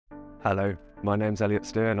Hello, my name's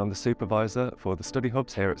Elliott and I'm the supervisor for the study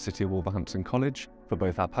hubs here at City of Wolverhampton College for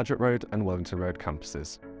both our Paget Road and Wellington Road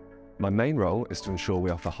campuses. My main role is to ensure we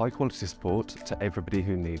offer high quality support to everybody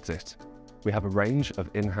who needs it. We have a range of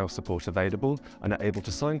in-house support available and are able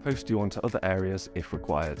to signpost you onto other areas if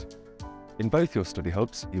required. In both your study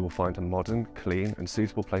hubs, you will find a modern, clean and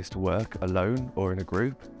suitable place to work alone or in a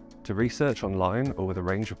group, to research online or with a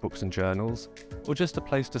range of books and journals, or just a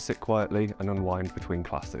place to sit quietly and unwind between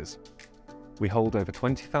classes. We hold over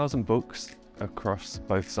 20,000 books across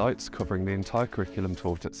both sites covering the entire curriculum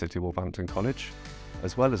taught at City Wolverhampton College.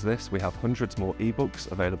 As well as this, we have hundreds more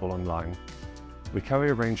ebooks available online. We carry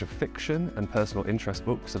a range of fiction and personal interest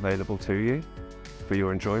books available to you for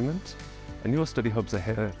your enjoyment, and your study hubs are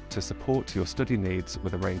here to support your study needs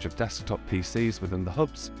with a range of desktop PCs within the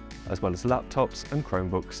hubs, as well as laptops and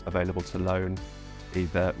Chromebooks available to loan,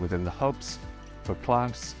 either within the hubs, for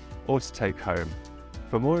class, or to take home.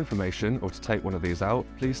 For more information or to take one of these out,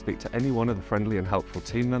 please speak to any one of the friendly and helpful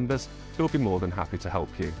team members who will be more than happy to help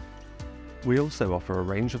you. We also offer a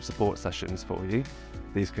range of support sessions for you.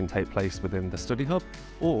 These can take place within the study hub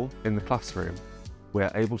or in the classroom. We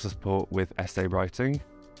are able to support with essay writing,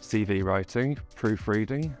 CV writing,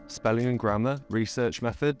 proofreading, spelling and grammar, research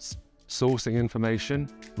methods, sourcing information,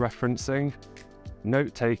 referencing,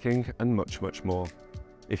 note-taking and much more.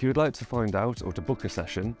 If you would like to find out or to book a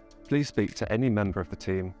session, please speak to any member of the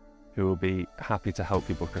team who will be happy to help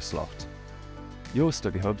you book a slot. Your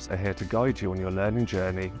study hubs are here to guide you on your learning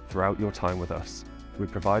journey throughout your time with us. We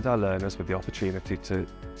provide our learners with the opportunity to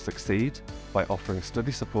succeed by offering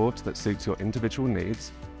study support that suits your individual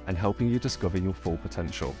needs and helping you discover your full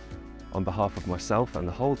potential. On behalf of myself and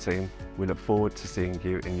the whole team, we look forward to seeing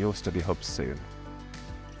you in your study hubs soon.